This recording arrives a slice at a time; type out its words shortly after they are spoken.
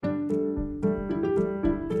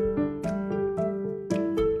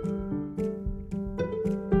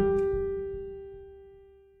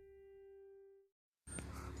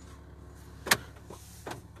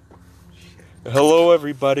Hello,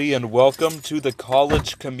 everybody, and welcome to the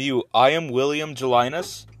College Commute. I am William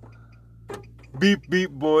Gelinas. Beep, beep,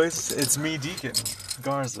 boys. It's me, Deacon.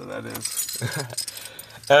 Garza, that is.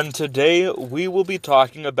 And today, we will be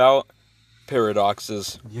talking about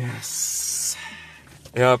paradoxes. Yes.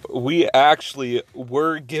 Yep, we actually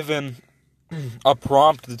were given a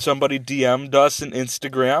prompt that somebody DM'd us in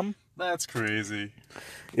Instagram. That's crazy.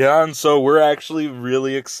 Yeah, and so we're actually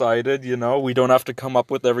really excited, we don't have to come up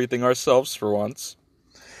with everything ourselves for once.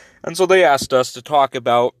 And so they asked us to talk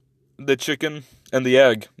about the chicken and the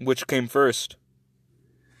egg, which came first.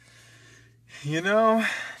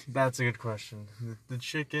 That's a good question. The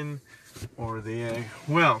chicken or the egg?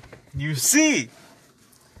 Well, you see,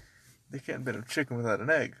 they can't build a chicken without an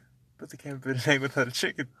egg, but they can't build an egg without a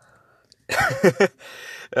chicken.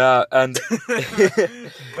 And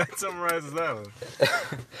That summarizes that one.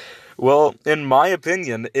 Well, in my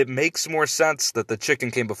opinion, it makes more sense that the chicken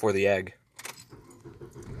came before the egg.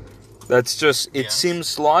 That's just, it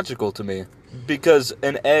seems logical to me. Because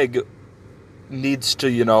an egg needs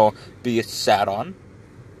to, be sat on.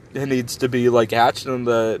 It needs to be, hatched, and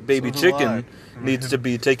the baby chicken needs to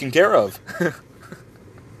be taken care of.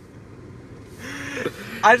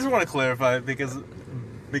 I just want to clarify, because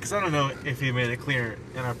I don't know if you made it clear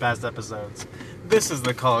in our past episodes. This is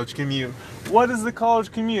the college commute. What is the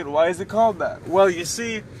college commute? Why is it called that? Well, you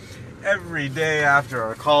see, every day after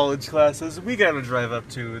our college classes, we gotta drive up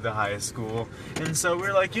to the high school. And so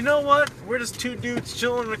we're like, you know what? We're just two dudes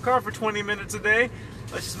chilling in the car for 20 minutes a day.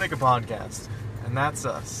 Let's just make a podcast. And that's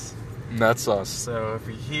us. That's us. So if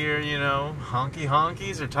you hear, honky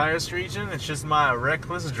honkies or tires screeching, it's just my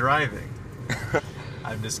reckless driving.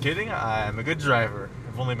 I'm just kidding. I'm a good driver.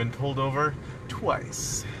 I've only been pulled over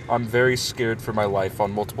twice. I'm very scared for my life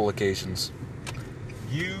on multiple occasions.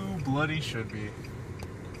 You bloody should be.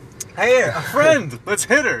 Hey, a friend! Let's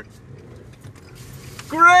hit her!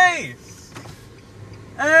 Grace!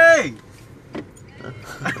 Hey!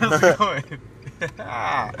 How's it going?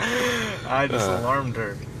 I just alarmed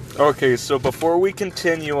her. Okay, so before we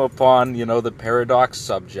continue upon, the paradox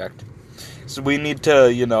subject, so we need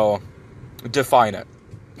to, define it.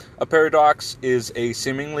 A paradox is a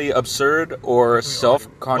seemingly absurd or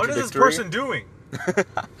self-contradictory... What is this person doing? Get in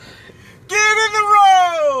the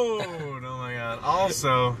road! Oh my god.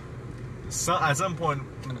 Also, at some point,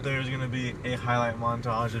 there's going to be a highlight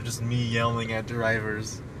montage of just me yelling at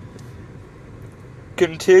drivers.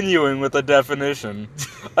 Continuing with the definition,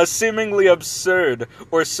 a seemingly absurd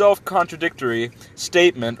or self-contradictory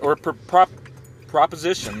statement or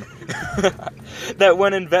proposition that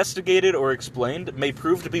when investigated or explained may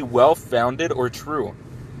prove to be well-founded or true.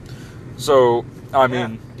 So,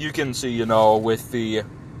 you can see, with the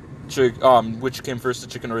which came first, the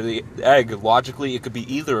chicken or the egg, logically it could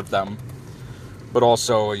be either of them. But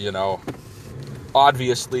also,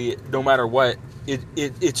 obviously, no matter what,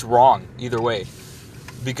 it's wrong either way.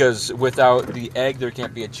 Because without the egg, there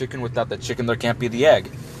can't be a chicken. Without the chicken, there can't be the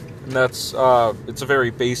egg. And that's, it's a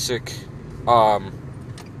very basic,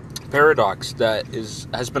 paradox that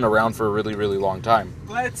has been around for a really, really long time.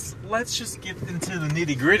 Let's just get into the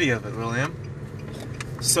nitty-gritty of it, William.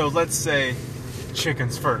 So let's say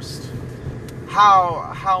chicken's first.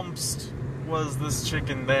 How was this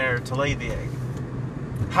chicken there to lay the egg?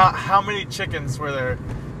 How many chickens were there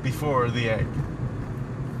before the egg?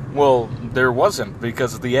 Well, there wasn't,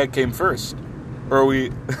 because the egg came first. Or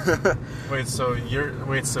we... Wait, so you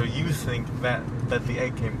think that the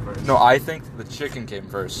egg came first? No, I think the chicken came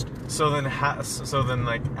first. So then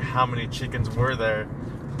how many chickens were there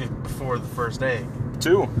before the first egg?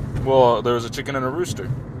 2. Well, there was a chicken and a rooster.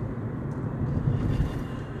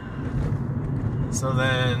 So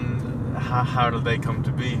then, how did they come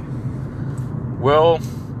to be? Well,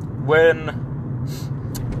 when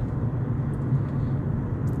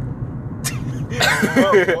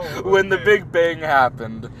the Big Bang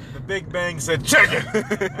happened. The Big Bang said, chicken!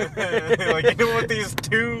 Like, you know what these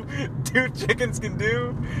two chickens can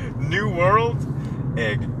do? New world?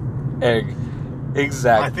 Egg. Egg.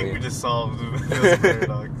 Exactly. I think we just solved this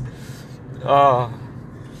paradox.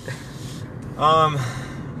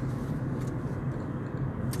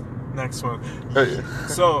 Next one.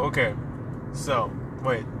 So,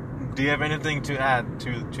 wait. Do you have anything to add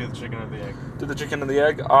to the chicken or the egg? To the chicken and the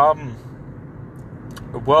egg?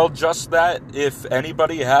 Well, just that if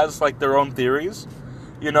anybody has, their own theories,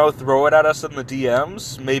 throw it at us in the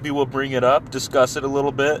DMs. Maybe we'll bring it up, discuss it a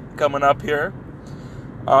little bit coming up here,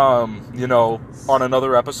 on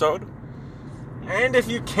another episode. And if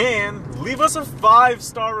you can, leave us a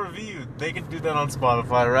 5-star review. They can do that on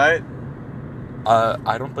Spotify, right?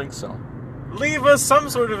 I don't think so. leave us some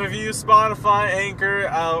sort of review. Spotify,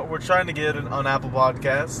 Anchor. We're trying to get it on Apple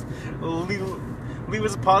Podcasts. Leave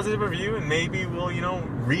us a positive review, and maybe we'll,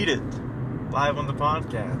 read it live on the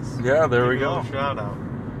podcast. Yeah, there we go. Shout out.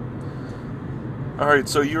 All right,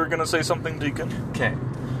 so you were gonna say something, Deacon? Okay,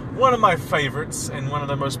 one of my favorites and one of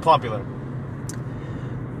the most popular.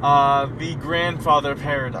 The grandfather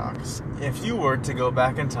paradox. If you were to go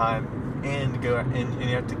back in time and you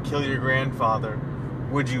have to kill your grandfather,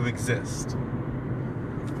 would you exist?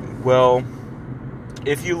 Well,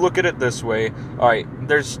 if you look at it this way, all right,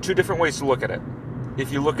 there's two different ways to look at it.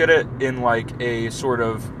 If you look at it in like a sort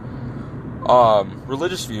of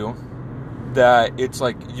religious view, that it's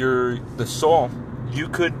like you're the soul, you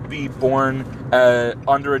could be born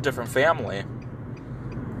under a different family,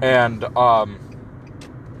 and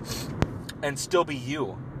still be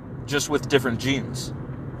you, just with different genes.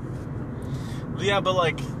 Yeah, but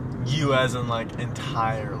like you as in like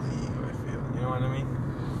entirely you, I feel. You know what I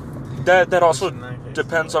mean? That also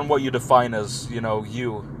depends on what you define as,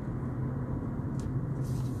 you.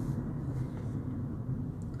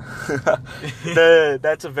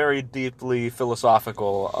 That's a very deeply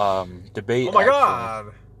philosophical debate. Oh my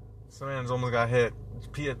god! Some man's almost got hit.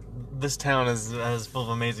 This town is full of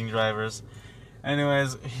amazing drivers.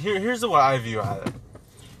 Anyways, here's the way I view it.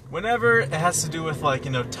 Whenever it has to do with like,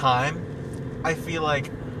 time, I feel like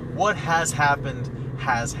what has happened,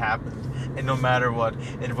 and no matter what,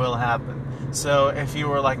 it will happen. So if you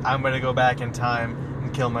were like, I'm gonna go back in time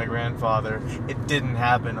and kill my grandfather, it didn't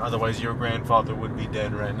happen, otherwise your grandfather would be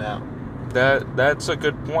dead right now. That's a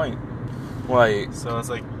good point. Like, so it's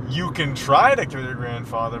like, you can try to kill your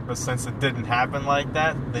grandfather, but since it didn't happen like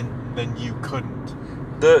that, then you couldn't.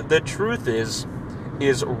 The truth is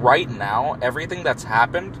right now, everything that's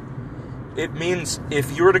happened, it means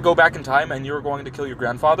if you were to go back in time and you were going to kill your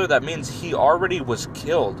grandfather, that means he already was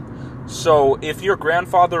killed. So if your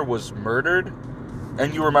grandfather was murdered,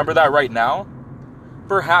 and you remember that right now,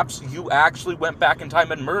 perhaps you actually went back in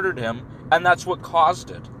time and murdered him, and that's what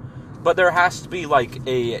caused it. But there has to be like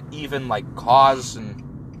a even like cause and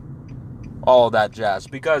all of that jazz.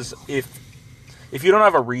 Because if you don't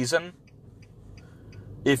have a reason,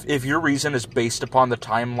 if your reason is based upon the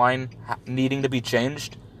timeline needing to be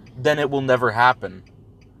changed, then it will never happen.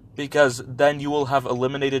 Because then you will have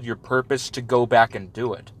eliminated your purpose to go back and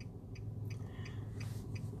do it.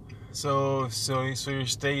 So you're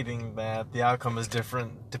stating that the outcome is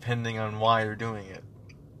different depending on why you're doing it.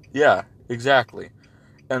 Yeah, exactly.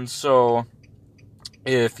 And so,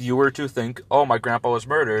 if you were to think, oh, my grandpa was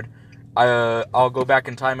murdered, I'll go back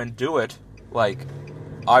in time and do it, like,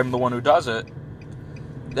 I'm the one who does it,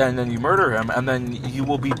 and then you murder him, and then you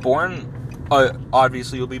will be born,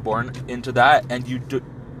 obviously you'll be born into that, and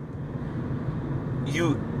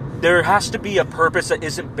there has to be a purpose that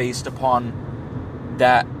isn't based upon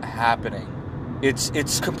that happening.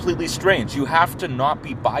 It's completely strange. You have to not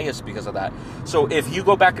be biased because of that. So if you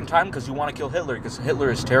go back in time because you want to kill Hitler because Hitler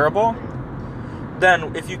is terrible,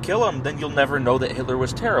 then if you kill him, then you'll never know that Hitler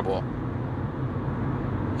was terrible.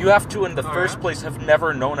 You have to, in the first place, have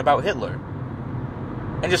never known about Hitler.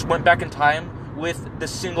 And just went back in time with the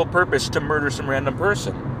single purpose to murder some random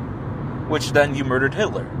person. Which then you murdered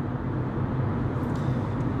Hitler.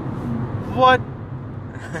 What?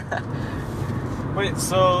 Wait,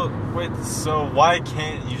 so why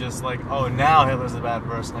can't you just like, oh, now Hitler's a bad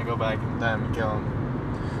person, I go back in time and kill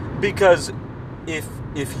him? Because if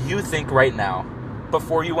you think right now,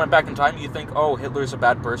 before you went back in time, you think, oh, Hitler's a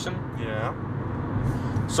bad person? Yeah.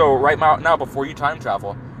 So right now, before you time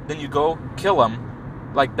travel, then you go kill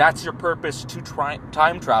him, like that's your purpose to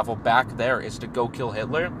time travel back there, is to go kill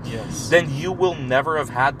Hitler? Yes. Then you will never have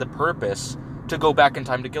had the purpose to go back in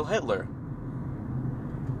time to kill Hitler.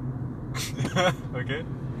 Okay.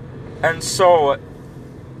 And so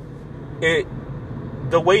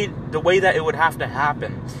the way that it would have to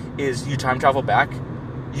happen is you time travel back,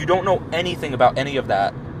 you don't know anything about any of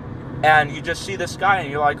that, and you just see this guy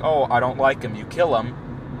and you're like, oh, I don't like him, you kill him.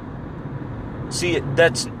 See,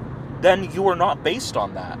 then you are not based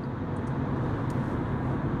on that.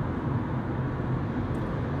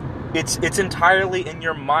 It's entirely in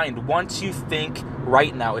your mind. Once you think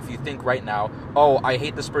right now, if you think right now, oh, I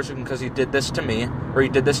hate this person because he did this to me, or he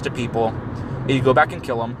did this to people, and you go back and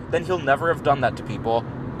kill him, then he'll never have done that to people,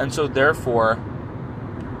 and so therefore,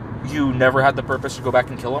 you never had the purpose to go back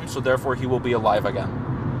and kill him, so therefore he will be alive again.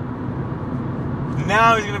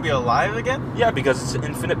 Now he's gonna be alive again? Yeah, because it's an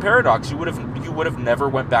infinite paradox. You would have never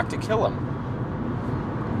went back to kill him.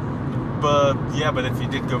 But if you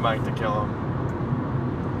did go back to kill him,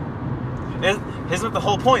 isn't the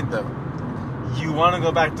whole point though? You want to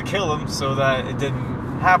go back to kill him so that it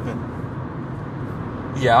didn't happen.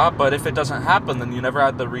 Yeah, but if it doesn't happen, then you never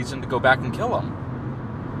had the reason to go back and kill him.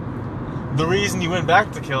 The reason you went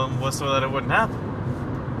back to kill him was so that it wouldn't happen.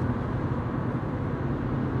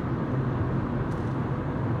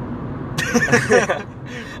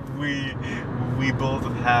 we both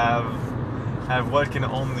have what can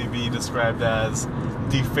only be described as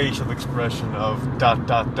the facial expression of ...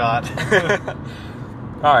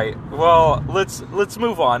 All right. Well, let's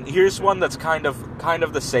move on. Here's one that's kind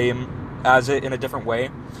of the same as it in a different way.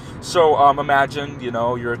 So, imagine,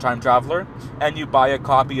 you're a time traveler and you buy a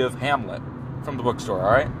copy of Hamlet from the bookstore,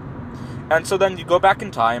 all right? And so then you go back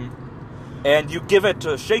in time and you give it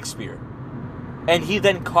to Shakespeare. And he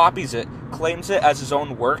then copies it, claims it as his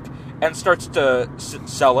own work, and starts to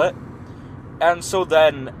sell it. And so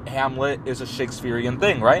then Hamlet is a Shakespearean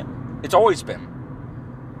thing, right? It's always been.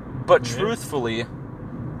 But truthfully,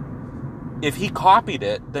 if he copied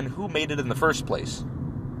it, then who made it in the first place?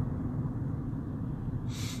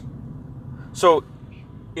 So,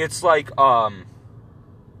 it's like,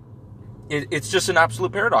 it's just an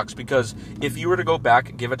absolute paradox, because if you were to go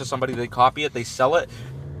back, give it to somebody, they copy it, they sell it,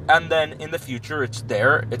 and then in the future, it's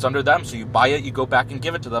there, it's under them, so you buy it, you go back and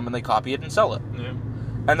give it to them, and they copy it and sell it. Yeah.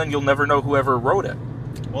 And then you'll never know whoever wrote it.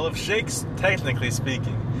 Well, technically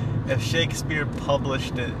speaking, if Shakespeare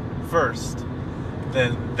published it first,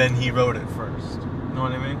 then he wrote it first. You know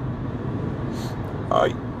what I mean?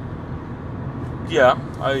 Yeah,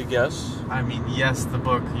 I guess. I mean, yes, the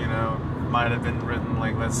book, might have been written,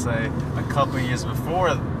 like, let's say, a couple of years before,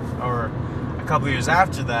 or a couple of years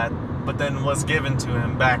after that, but then was given to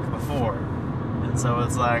him back before. And so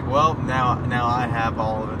it's like, well, now I have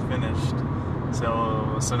all of it finished.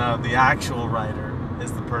 So now the actual writer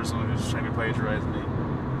is the person who's trying to plagiarize me,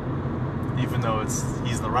 even though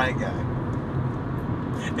he's the right guy.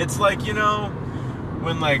 It's like,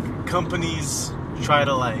 when, like, companies try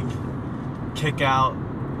to, like, kick out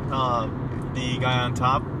the guy on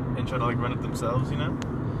top and try to, like, run it themselves,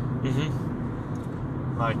 Mm-hmm.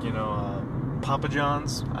 Like, Papa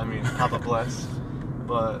John's, Papa Bless,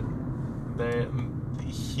 but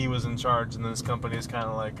he was in charge, and then this company is kind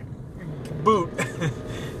of like, boot,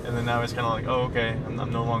 and then now he's kind of like, oh, okay,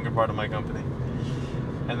 I'm no longer part of my company.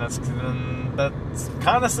 And that's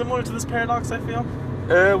kind of similar to this paradox, I feel.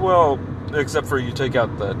 Well, except for you take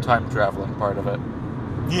out the time traveling part of it.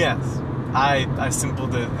 Yes, I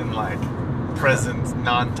simpled it in, like, present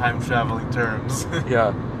non-time traveling terms.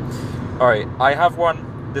 Yeah. All right, I have one.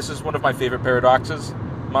 This is one of my favorite paradoxes.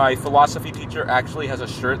 My philosophy teacher actually has a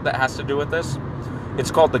shirt that has to do with this.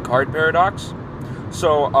 It's called the card paradox.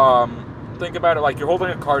 So, think about it like you're holding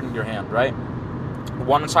a card in your hand, right?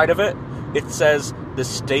 One side of it, it says the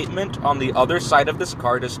statement on the other side of this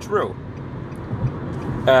card is true.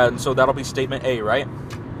 And so that'll be statement A, right?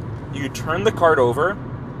 You turn the card over,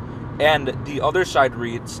 and the other side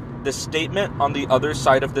reads, the statement on the other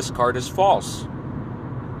side of this card is false.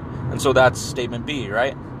 And so that's statement B,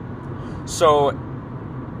 right? So,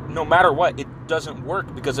 no matter what, it doesn't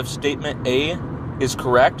work, because if statement A is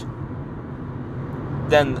correct,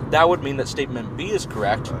 then that would mean that statement B is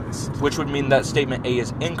correct, which would mean that statement A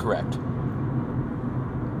is incorrect.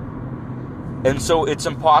 And so it's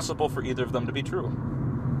impossible for either of them to be true.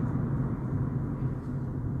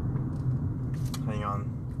 Hang on.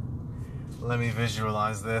 Let me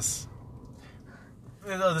visualize this.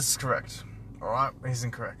 No, this is correct. Alright, he's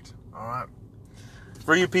incorrect. Alright.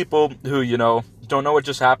 For you people who, don't know what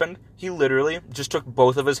just happened, he literally just took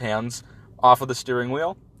both of his hands off of the steering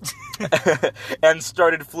wheel and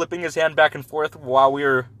started flipping his hand back and forth while we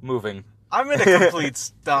were moving. I'm in a complete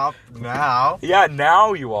stop now. Yeah,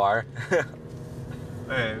 now you are.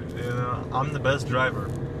 Hey, I'm the best driver.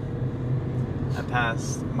 I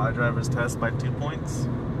passed my driver's test by 2 points.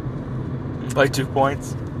 By 2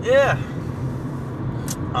 points? Yeah.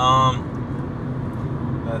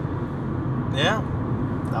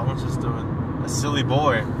 That one's just a silly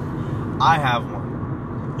boy. I have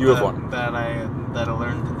one. You have one. That I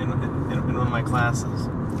learned in one of my classes.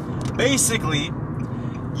 Basically,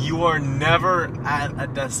 you are never at a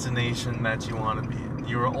destination that you want to be in.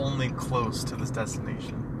 You are only close to this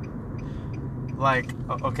destination. Like,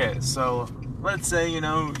 okay, so let's say,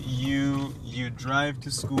 you drive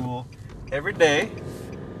to school every day,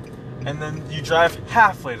 and then you drive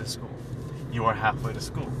halfway to school. You are halfway to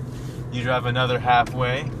school. You drive another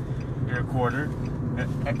halfway, you're a quarter,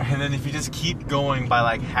 and then if you just keep going by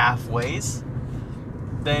like halfways,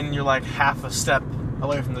 then you're like half a step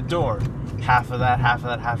away from the door. Half of that, half of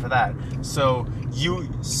that, half of that. So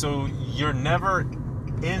you're never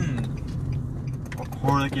in,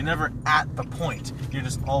 or like you're never at the point. You're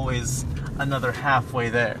just always another halfway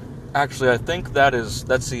there. Actually, I think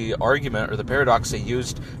that's the argument or the paradox they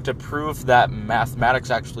used to prove that mathematics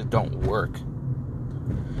actually don't work.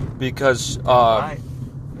 Because,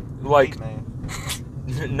 like,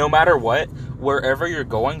 no matter what, wherever you're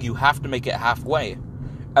going, you have to make it halfway.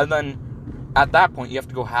 And then, at that point, you have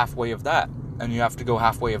to go halfway of that. And you have to go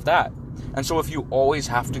halfway of that. And so if you always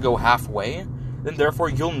have to go halfway, then therefore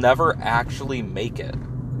you'll never actually make it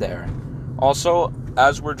there. Also,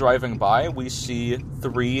 as we're driving by, we see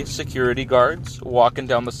 3 security guards walking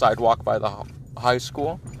down the sidewalk by the high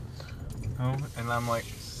school. Oh, and I'm like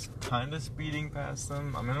kind of speeding past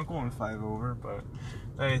them. I mean, I'm going 5 over, but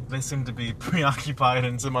they seem to be preoccupied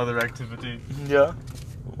in some other activity. Yeah,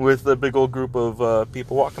 with a big old group of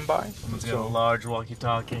people walking by. Someone's got a large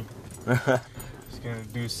walkie-talkie. He's gonna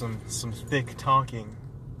do some thick talking.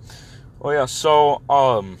 Oh yeah, so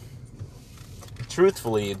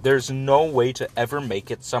truthfully, there's no way to ever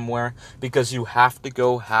make it somewhere because you have to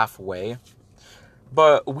go halfway.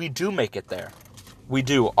 But we do make it there. We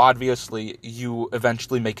do. Obviously, you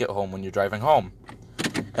eventually make it home when you're driving home.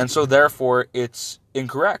 And so therefore, it's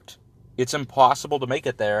incorrect. It's impossible to make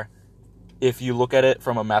it there if you look at it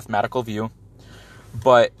from a mathematical view.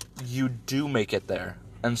 But you do make it there.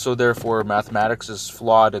 And so therefore, mathematics is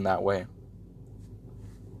flawed in that way.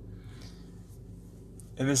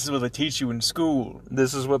 And this is what they teach you in school.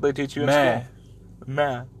 This is what they teach you in Math. school.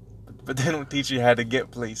 Math. But they don't teach you how to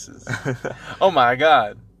get places. Oh my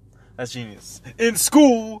god. That's genius. In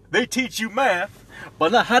school, they teach you math,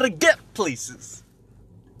 but not how to get places.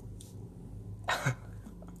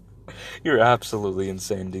 You're absolutely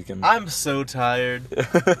insane, Deacon. I'm so tired.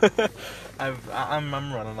 I'm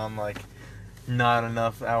running on like not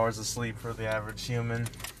enough hours of sleep for the average human.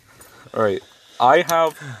 Alright. I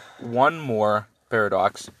have one more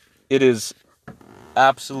paradox. It is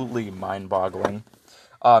absolutely mind-boggling.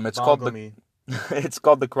 It's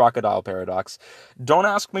called the crocodile paradox. Don't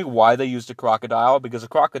ask me why they used a crocodile, because a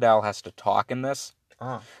crocodile has to talk in this.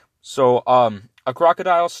 Oh. So, a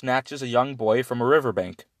crocodile snatches a young boy from a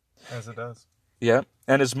riverbank. As it does. Yeah,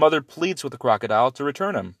 and his mother pleads with the crocodile to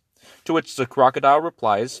return him. To which the crocodile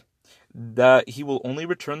replies that he will only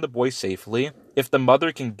return the boy safely if the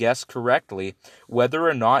mother can guess correctly whether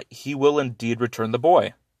or not he will indeed return the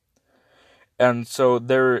boy. And so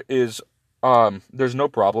there's no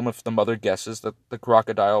problem if the mother guesses that the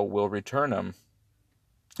crocodile will return him.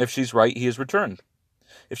 If she's right, he is returned.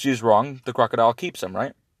 If she's wrong, the crocodile keeps him,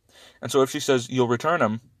 right? And so if she says, you'll return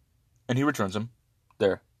him, and he returns him,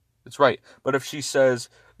 there, it's right. But if she says,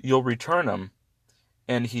 you'll return him,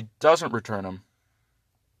 and he doesn't return him,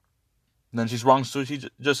 then she's wrong, so she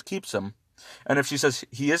just keeps him. And if she says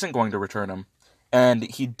he isn't going to return him, and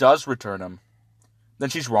he does return him, then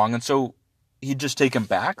she's wrong, and so he'd just take him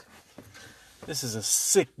back? This is a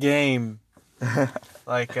sick game.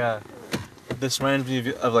 Like, this reminds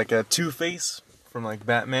me of like a Two-Face from like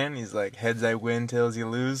Batman. He's like, heads I win, tails you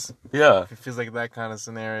lose. Yeah. It feels like that kind of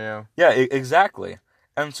scenario. Yeah, exactly.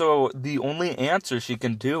 And so the only answer she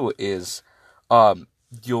can do is,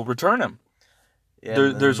 you'll return him.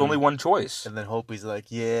 Yeah, there's only one choice. And then Hopi's like,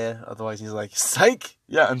 yeah. Otherwise he's like, psych!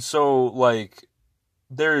 Yeah, and so, like,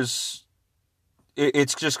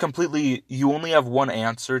 it's just completely, you only have one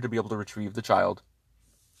answer to be able to retrieve the child.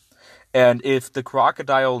 And if the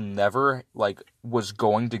crocodile never, like, was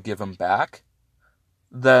going to give him back,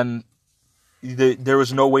 then there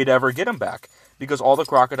was no way to ever get him back. Because all the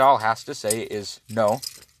crocodile has to say is no.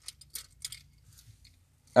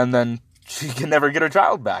 And then she can never get her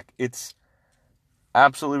child back. It's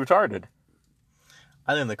absolutely retarded.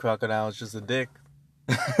 I think the crocodile is just a dick.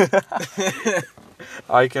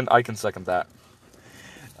 I can second that.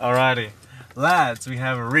 Alrighty. Lads, we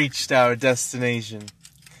have reached our destination.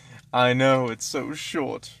 I know it's so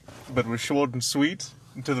short, but we're short and sweet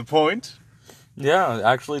and to the point. Yeah,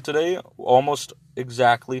 actually today, almost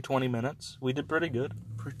exactly 20 minutes. We did pretty good.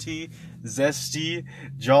 Pretty zesty,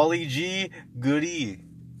 jolly G, goody.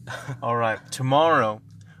 Alright, tomorrow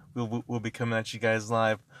we'll be coming at you guys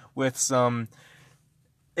live with some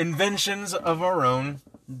inventions of our own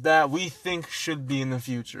that we think should be in the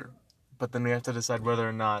future. But then we have to decide whether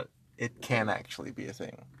or not it can actually be a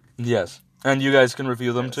thing. Yes. And you guys can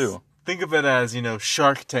review them too. Think of it as,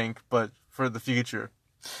 Shark Tank, but for the future.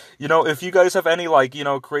 If you guys have any,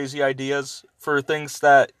 crazy ideas for things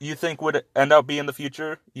that you think would end up being the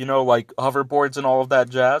future, like hoverboards and all of that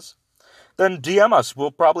jazz, then DM us.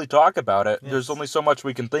 We'll probably talk about it. Yes. There's only so much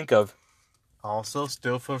we can think of. Also,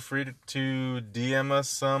 still feel free to DM us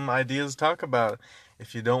some ideas to talk about.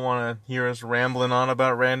 If you don't want to hear us rambling on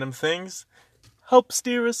about random things, help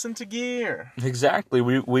steer us into gear. Exactly.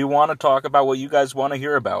 We want to talk about what you guys want to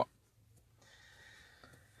hear about.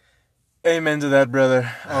 Amen to that,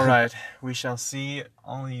 brother. All right. We shall see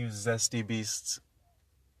all you zesty beasts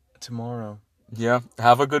tomorrow. Yeah,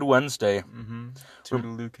 have a good Wednesday.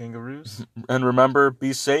 Toodaloo kangaroos. And remember,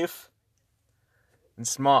 be safe. And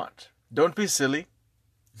smart. Don't be silly.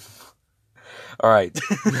 All right.